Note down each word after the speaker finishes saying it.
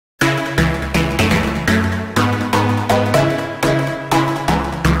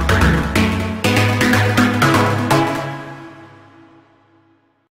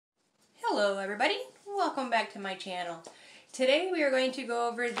back to my channel. Today we are going to go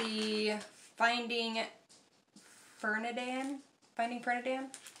over the Finding Ferdinand? I think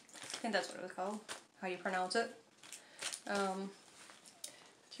that's what it was called, how you pronounce it.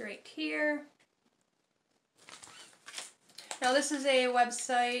 It's right here. Now this is a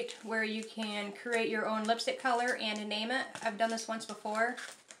website where you can create your own lipstick color and name it. I've done this once before.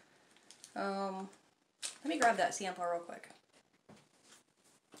 Let me grab that sample real quick.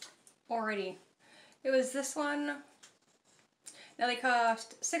 Alrighty. It was this one. Now they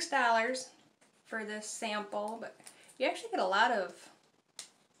cost $6 for this sample, but you actually get a lot of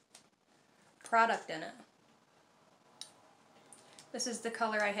product in it. This is the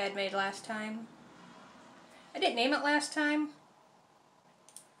color I had made last time. I didn't name it last time,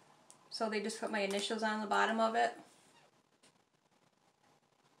 so they just put my initials on the bottom of it.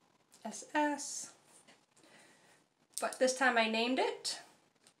 SS. But this time I named it.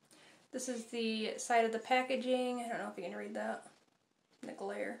 This is the side of the packaging. I don't know if you can read that in the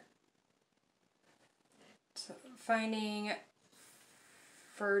glare. So, Finding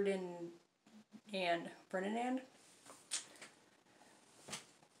Ferdinand. I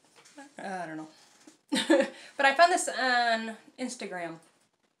don't know. But I found this on Instagram.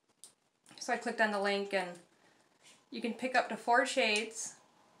 So I clicked on the link and you can pick up to 4 shades.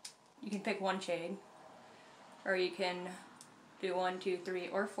 You can pick one shade. Or you can do 1, 2, 3,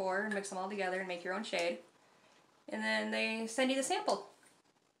 or 4 and mix them all together and make your own shade. And then they send you the sample.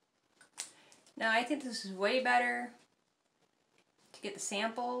 Now I think this is way better to get the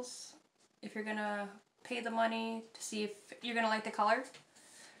samples if you're gonna pay the money to see if you're gonna like the color.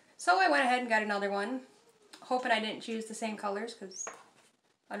 So I went ahead and got another one, hoping I didn't choose the same colors because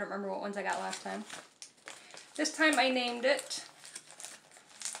I don't remember what ones I got last time. This time I named it,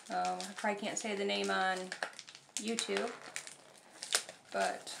 I probably can't say the name on YouTube,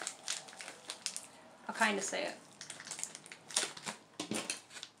 but I'll kind of say it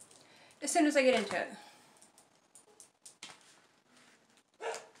as soon as I get into it.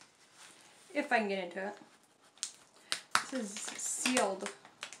 If I can get into it. This is sealed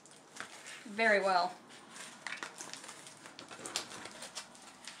very well.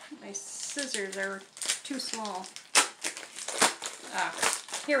 My scissors are too small. Ah,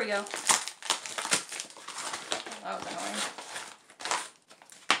 here we go. That was annoying.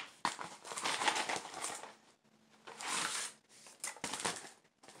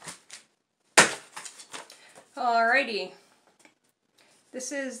 Alrighty.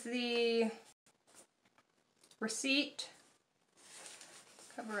 This is the receipt.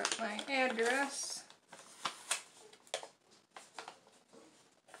 Cover up my address.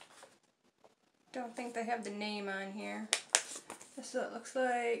 Don't think they have the name on here. This is what it looks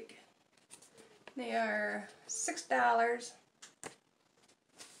like. They are $6.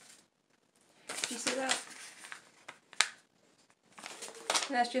 You see that?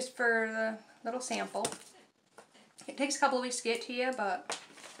 And that's just for the little sample. It takes a couple of weeks to get to you, but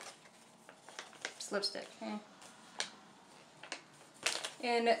it's lipstick.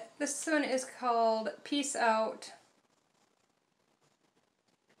 And this one is called Peace Out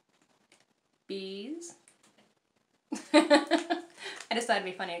Bees. I just thought it'd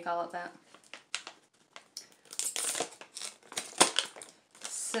be funny to call it that.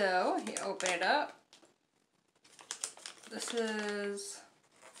 So, you open it up. This is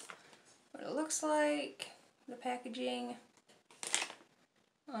what it looks like. The packaging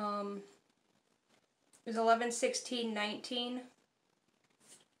is 11/16/19.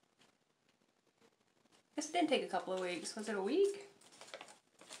 This didn't take a couple of weeks. Was it a week?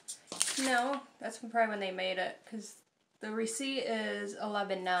 No, that's probably when they made it, because the receipt is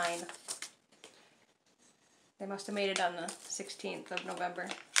 11/9. They must have made it on the 16th of November.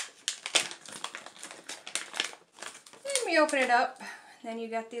 And we open it up, then you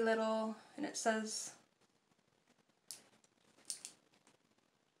got the little, and it says,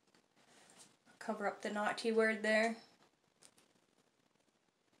 cover up the naughty word there.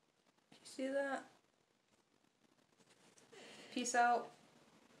 You see that? Peace out.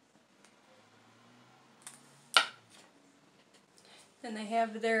 And they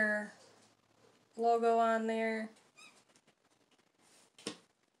have their logo on there.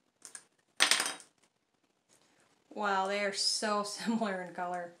 Wow, they are so similar in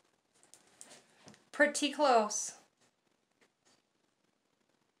color. Pretty close.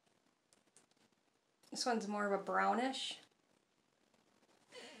 This one's more of a brownish.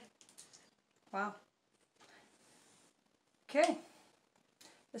 Wow. Okay.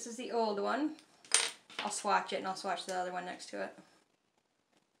 This is the old one. I'll swatch it and I'll swatch the other one next to it.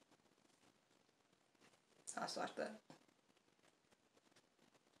 I'll swatch that.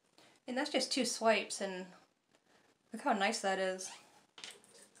 And that's just 2 swipes and Look how nice that is.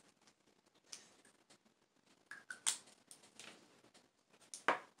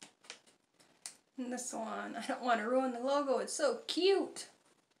 And this one, I don't want to ruin the logo, it's so cute.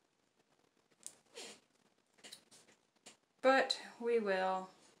 But we will.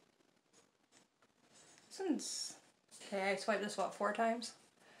 This one's, okay, I swiped this about 4 times.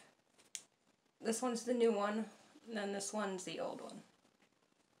 This one's the new one, and then this one's the old one.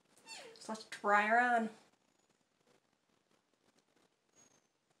 So let's try her on.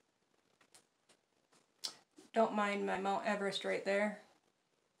 Don't mind my Mount Everest right there.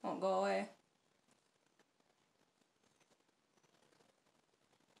 Won't go away.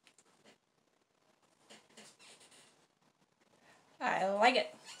 I like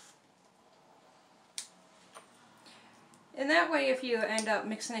it. And that way, if you end up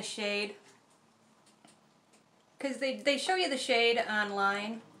mixing a shade, because they show you the shade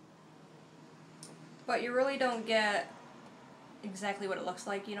online, but you really don't get exactly what it looks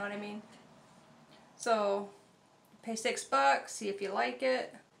like, you know what I mean? So, pay $6, see if you like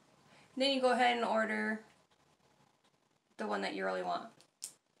it, and then you go ahead and order the one that you really want.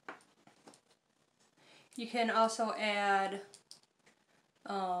 You can also add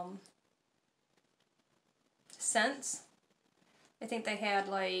scents. I think they had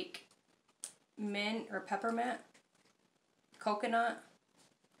like mint or peppermint, coconut,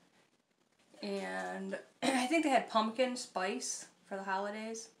 and I think they had pumpkin spice for the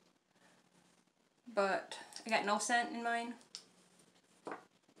holidays, but I got no scent in mine,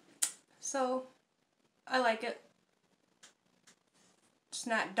 so I like it. It's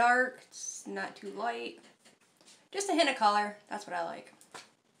not dark, it's not too light, just a hint of color. That's what I like.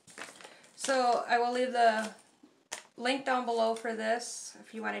 So I will leave the link down below for this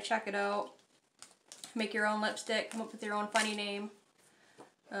if you want to check it out. Make your own lipstick, come up with your own funny name.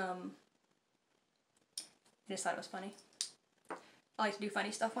 I just thought it was funny. I like to do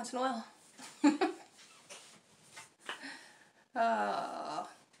funny stuff once in a while.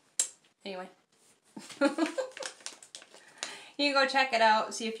 Anyway. You can go check it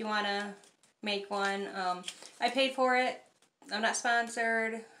out, see if you want to make one. I paid for it. I'm not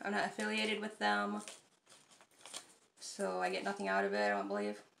sponsored. I'm not affiliated with them. So I get nothing out of it, I don't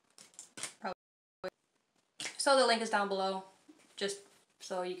believe. Probably. So the link is down below, just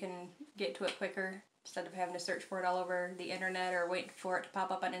so you can get to it quicker instead of having to search for it all over the internet or wait for it to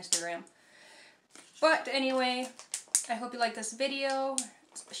pop up on Instagram. But anyway, I hope you like this video.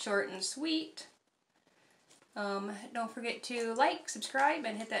 It's short and sweet. Don't forget to like, subscribe,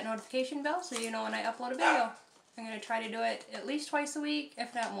 and hit that notification bell so you know when I upload a video. I'm going to try to do it at least twice a week,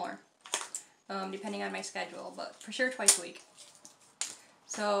 if not more, depending on my schedule, but for sure twice a week.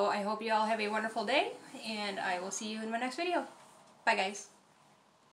 So I hope you all have a wonderful day, and I will see you in my next video. Bye guys.